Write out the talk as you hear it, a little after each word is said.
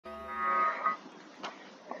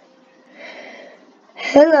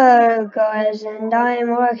Hello guys, and I am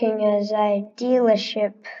working as a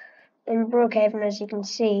dealership in Brookhaven, as you can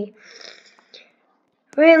see.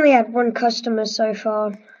 We only had one customer so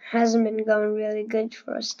far. Hasn't been going really good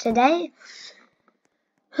for us today.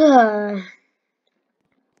 As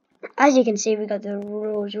you can see, we got the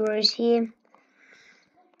Rolls Royce here.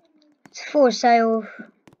 It's for sale.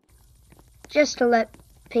 Just to let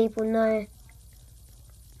people know.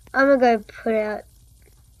 I'm gonna go put out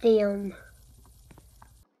the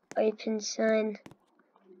open sign.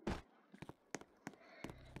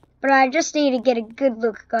 But I just need to get a good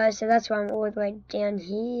look, guys, so that's why I'm all the way down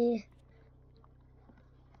here.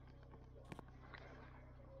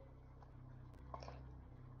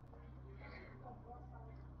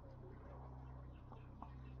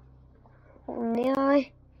 Now,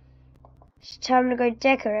 it's time to go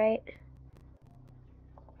decorate.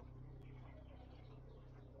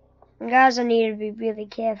 And guys, I need to be really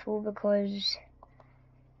careful because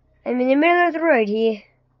I'm in the middle of the road here.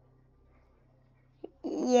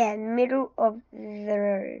 Yeah, middle of the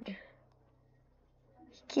road.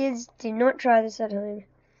 Kids, do not try this at home.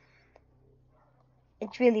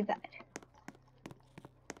 It's really bad.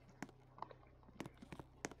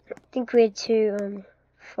 I think we're too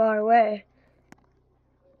far away.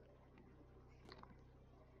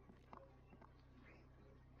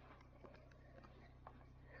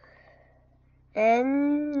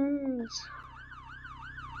 And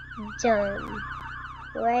done.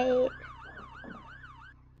 Wait.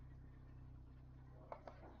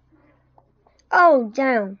 Oh,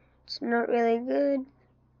 damn. It's not really good.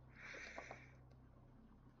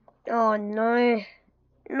 Oh, no.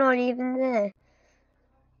 Not even there.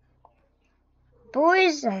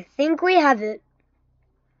 Boys, I think we have it.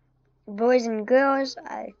 Boys and girls,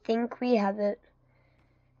 I think we have it.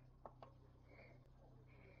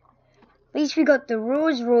 At least we got the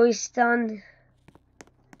Rolls Royce done.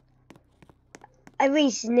 At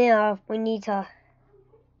least now we need to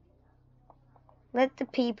let the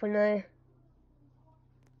people know.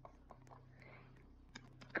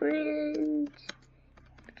 Grand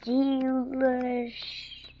dealership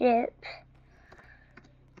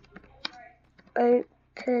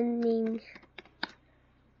opening.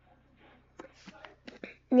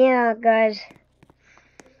 Yeah, guys.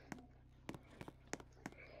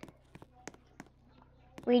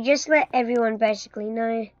 We just let everyone basically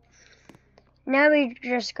know. Now we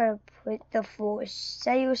just gotta put the for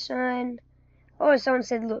sale sign. Oh, someone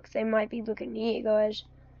said, look, they might be looking here, guys.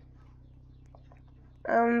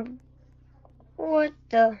 What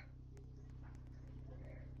the?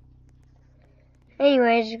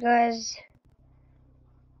 Anyways, guys.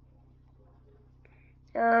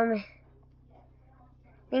 I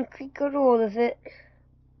think we got all of it.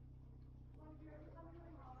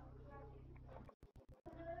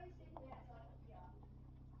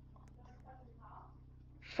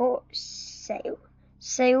 For sale.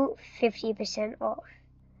 Sale 50% off.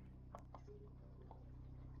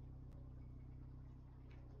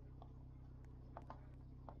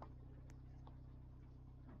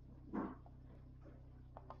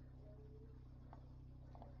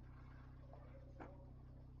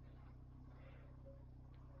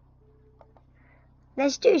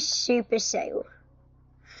 Let's do super sale.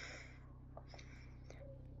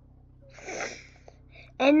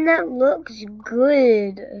 And that looks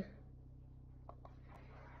good.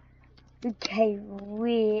 Okay,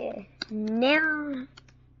 we're now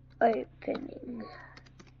opening.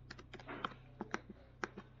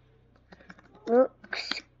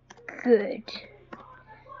 Looks good.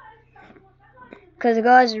 Because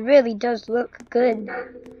guys, it really does look good.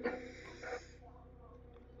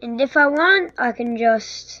 And if I want, I can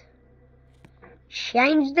just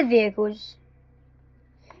change the vehicles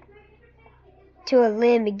to a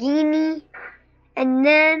Lamborghini. And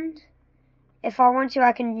then, if I want to,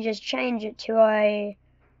 I can just change it to a...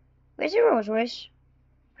 Where's the Rolls Royce?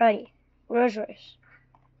 Righty, Rolls Royce.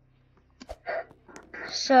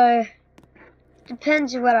 So,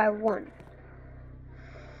 depends on what I want.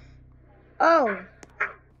 Oh,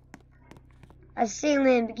 I see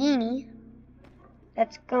Lamborghini.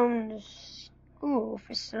 That's going to school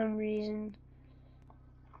for some reason.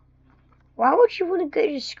 Why would you want to go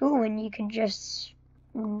to school when you can just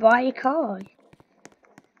buy a car?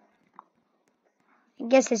 I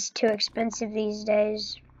guess it's too expensive these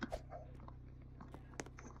days.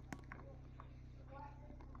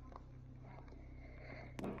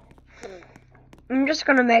 I'm just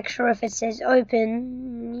gonna make sure if it says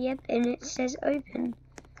open. Yep, and it says open.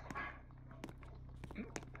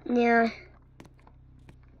 Yeah.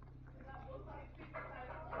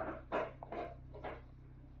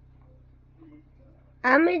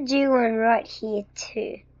 I'm gonna do one right here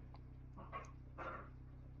too.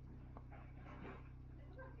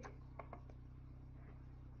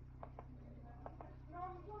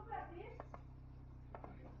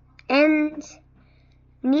 And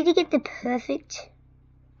we need to get the perfect.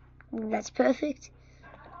 That's perfect.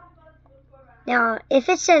 Now, if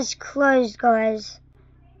it says closed, guys,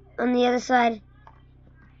 on the other side,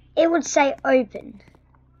 it would say open.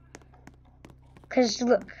 Because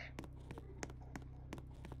look.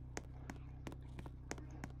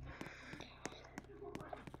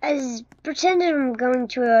 As pretending I'm going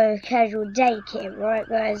to a casual daycare, right,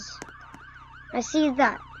 guys? I see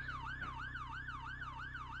that.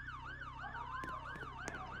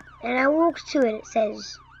 And I walk to it, it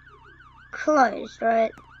says closed,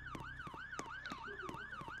 right?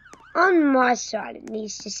 On my side, it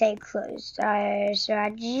needs to say closed, so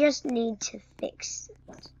I just need to fix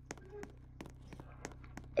it.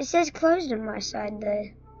 It says closed on my side,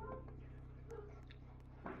 though.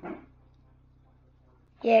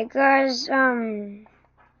 Yeah, guys, I'm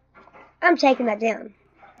taking that down.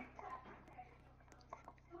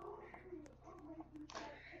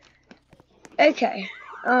 Okay,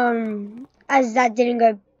 as that didn't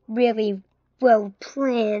go really well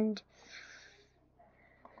planned,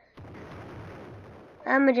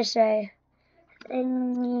 I'm gonna just say,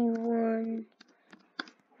 anyone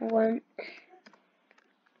want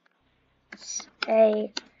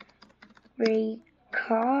a free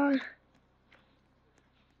car?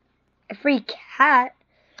 A free cat?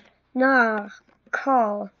 Nah,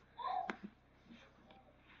 call.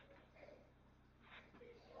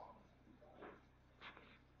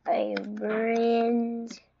 A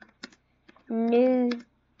brand new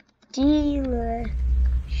dealership.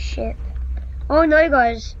 Oh no,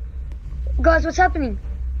 guys. Guys, what's happening?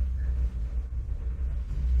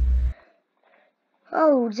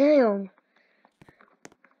 Oh, damn.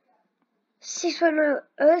 6.0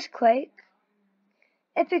 earthquake.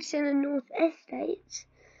 Epics in the North Estates.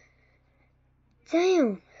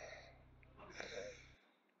 Damn.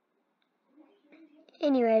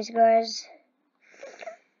 Anyways, guys.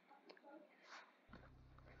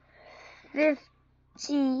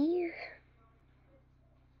 50.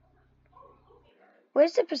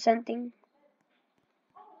 Where's the percent thing?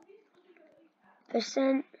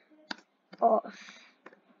 Percent off.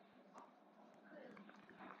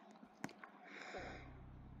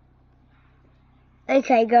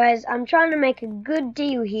 Okay, guys, I'm trying to make a good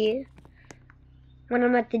deal here when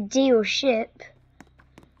I'm at the dealership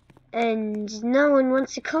and no one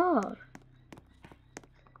wants a car.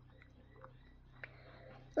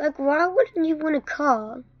 Like, why wouldn't you want a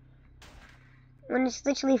car when it's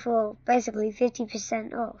literally for basically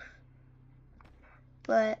 50% off?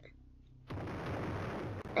 But,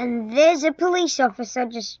 and there's a police officer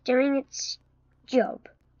just doing its job.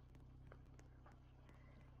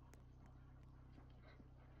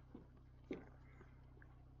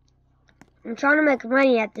 I'm trying to make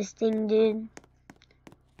money at this thing, dude.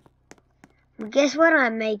 Well, guess what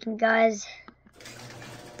I'm making, guys?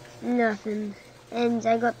 Nothing. And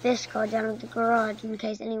I got this car down at the garage in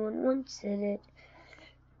case anyone wanted it.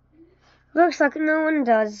 Looks like no one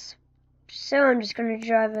does. So I'm just gonna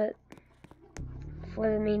drive it for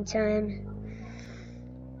the meantime.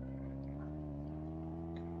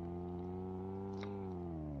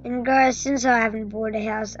 And guys, since I haven't bought a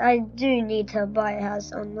house, I do need to buy a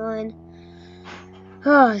house online.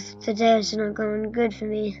 Oh, today's not going good for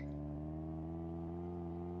me.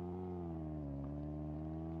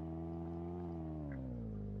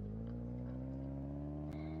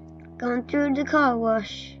 Going through the car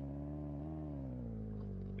wash.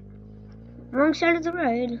 Wrong side of the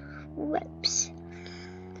road. Whoops.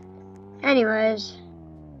 Anyways.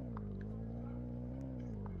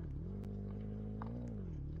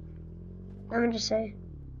 I'm gonna just say,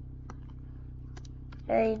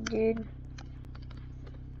 hey dude.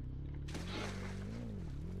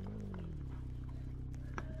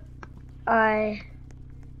 I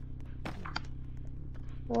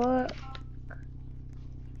work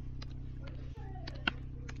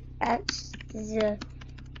at the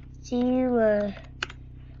dealership.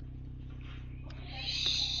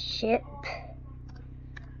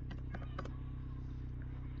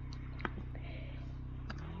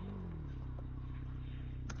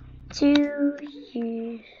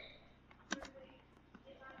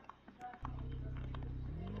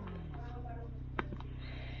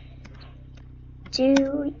 Do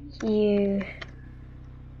you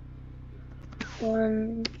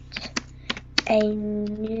want a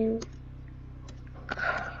new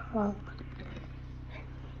car?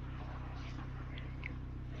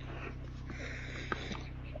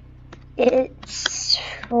 It's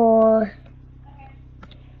for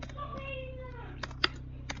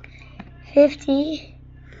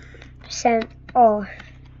 50% off.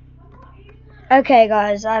 Okay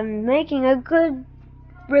guys, I'm making a good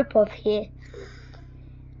rip-off here.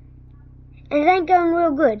 And it ain't going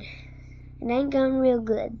real good. It ain't going real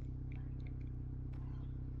good.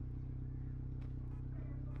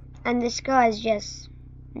 And this guy's just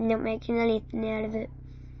not making anything out of it.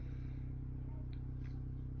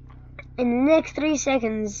 In the next 3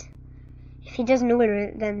 seconds, if he doesn't order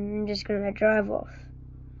it, then I'm just gonna drive off.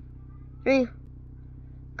 3,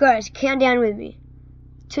 guys, count down with me.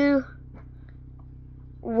 2,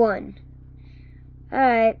 1.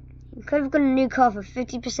 Alright, you could have got a new car for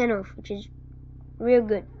 50% off, which is real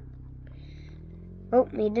good. Oh,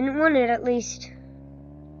 he didn't want it at least.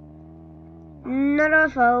 Not our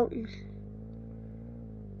fault.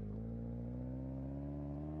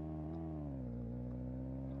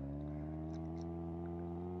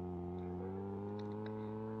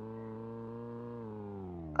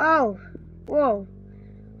 Oh, whoa.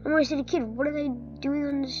 Almost hit a kid. What are they doing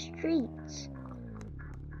on the streets?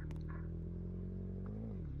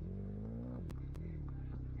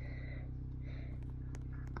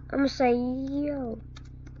 I'm gonna say, yo,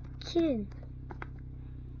 kid.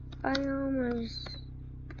 I almost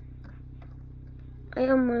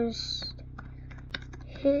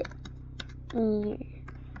hit you.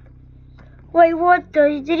 Wait, what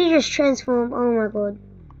the? Did he just transform? Oh my god.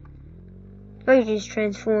 He just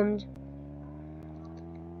transformed.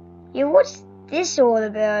 Yeah, what's this all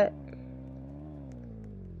about?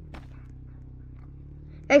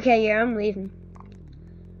 Okay, yeah, I'm leaving.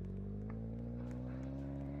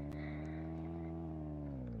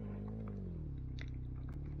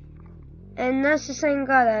 And that's the same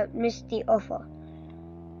guy that missed the offer.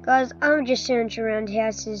 Guys, I'm just searching around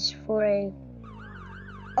houses for a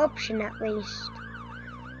option at least.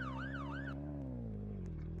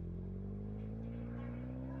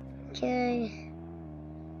 Okay.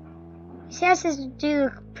 These houses do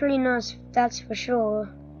look pretty nice, that's for sure.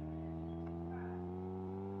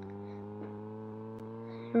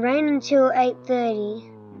 Rain until 8:30.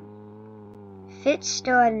 Fit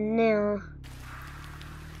starting now.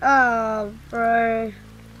 Oh, bro.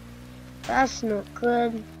 That's not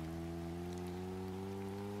good.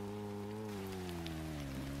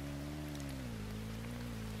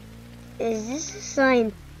 Is this a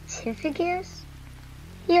scientific house?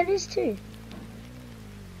 Yeah, it is too.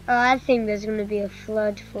 Oh, I think there's gonna be a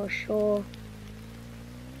flood for sure.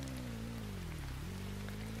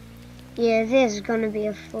 Yeah, there's gonna be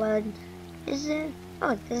a flood. Is there?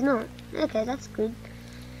 Oh, there's not. Okay, that's good.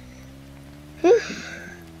 Whew.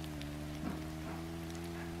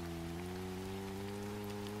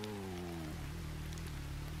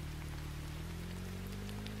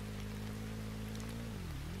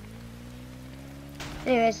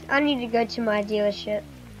 Anyways, I need to go to my dealership.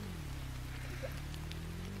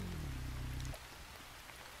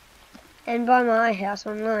 And buy my house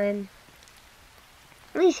online.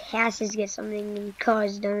 At least houses get something and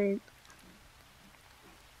cars don't.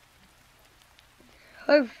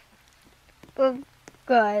 Hope, well,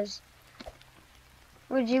 guys,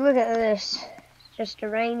 would you look at this? Just a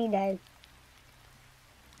rainy day.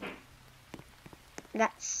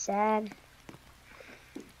 That's sad.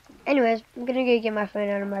 Anyways, I'm gonna go get my phone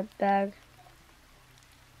out of my bag.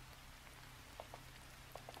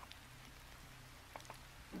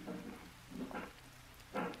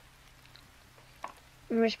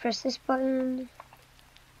 Just press this button.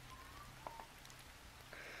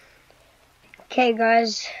 Okay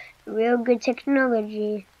guys, real good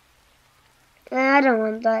technology. I don't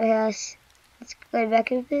want that house. Let's go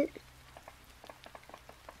back a bit.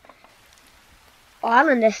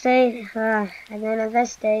 Island estate, and then a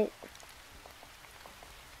estate.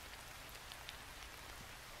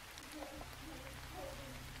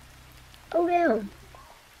 Oh damn.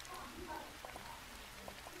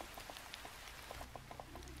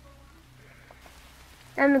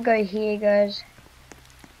 I'm gonna go here, guys.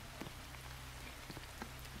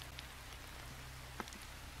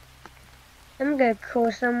 I'm gonna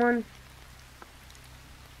call someone.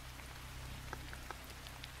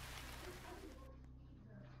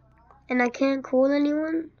 And I can't call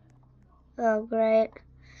anyone? Oh, great.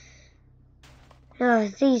 Oh,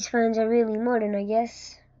 these phones are really modern, I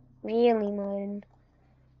guess. Really modern.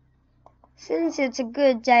 Since it's a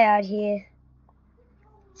good day out here.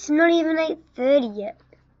 It's not even 8:30 yet.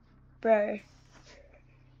 Bro.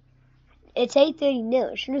 It's 8:30 now.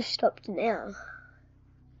 It should have stopped now.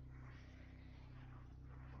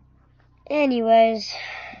 Anyways.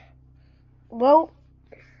 Well.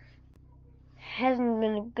 Hasn't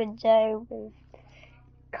been a good day with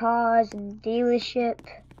cars and dealership.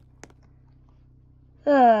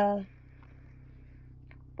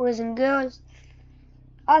 Boys and girls,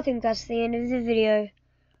 I think that's the end of the video.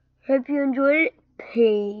 Hope you enjoyed it.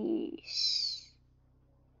 Peace.